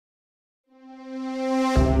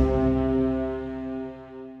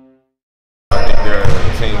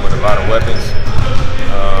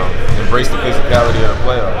embrace the physicality of the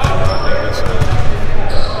playoffs. You know, I think it's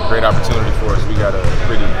a great opportunity for us. We got a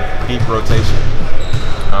pretty deep rotation.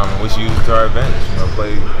 We should use it to our advantage. You know,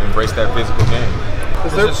 embrace that physical game.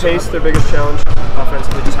 Is their pace their biggest challenge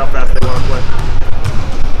offensively? Just how fast they want to play?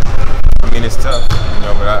 I mean, it's tough, you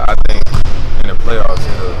know, but I think in the playoffs,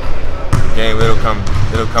 the game it'll come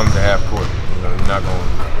to half court. You know, you're not going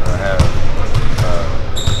to have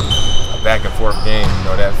a back and forth game, you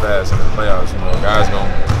know, that fast in the playoffs. You know, guys gonna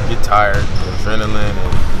get tired, adrenaline,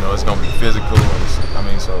 and you know it's gonna be physical. I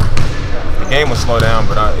mean, so the game will slow down,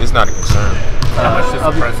 but it's not a concern. How much does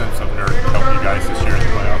the presence of Nurk help you guys this year in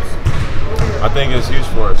the playoffs? I think it's huge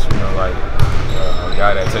for us. You know, like a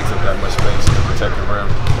guy that takes up that much space to protect the rim.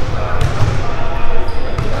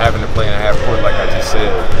 Having to play in a half court, like I just said,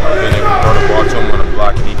 you know, being able to throw the ball to him on the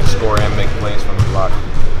block, and he can score and make plays from the block.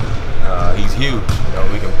 He's huge. You know,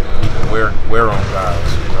 we can wear on guys,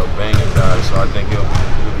 you know, banging guys. So I think he'll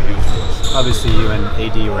be huge for us. Obviously, you and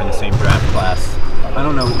AD were in the same draft class. I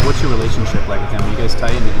don't know, what's your relationship like with him? Are you guys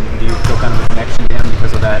tight? And do you feel kind of a connection to him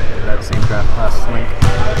because of that same draft class link?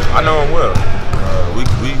 I know him well.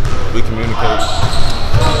 We communicate.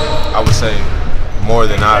 I would say more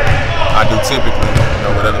than I do typically, you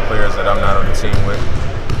know, with other players that I'm not on the team with.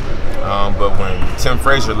 But when Tim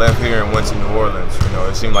Frazier left here and went to New Orleans, you know,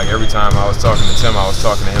 it seemed like every time I was talking to Tim, I was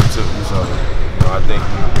talking to him too. So, you know, I think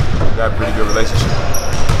we got a pretty good relationship.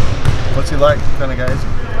 What's he like? What kind of guy is he?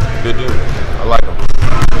 Good dude. I like him.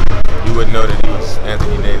 You wouldn't know that he was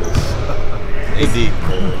Anthony Davis. AD. Dean,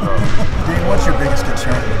 what's your biggest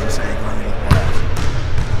concern, would you say, going into the playoffs?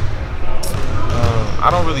 I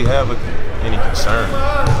don't really have any concern.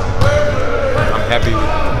 I'm happy with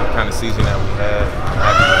the kind of season that we had. I'm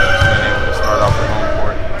happy with us being able to start off with home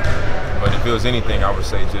court. But if it was anything, I would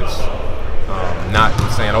say just not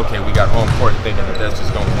saying, okay, we got home court, thinking that that's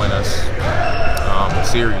just going to win us a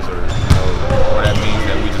series, or you know, or that means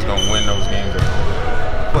that we just going to win those games at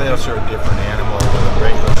home. Playoffs are a different animal than the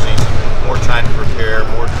regular season. More time to prepare,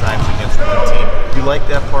 more times against one team. You like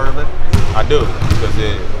that part of it? I do, because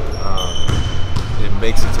it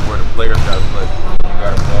makes it to where the players got to play. You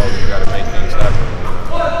got to ball, you got to make things happen.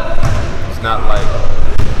 It's not like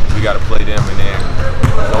we got to play them and then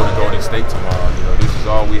go to Golden State tomorrow. You know, this is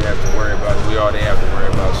all we have to worry about. We all they have to worry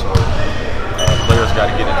about. So players got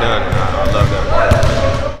to get it done. And I love that part.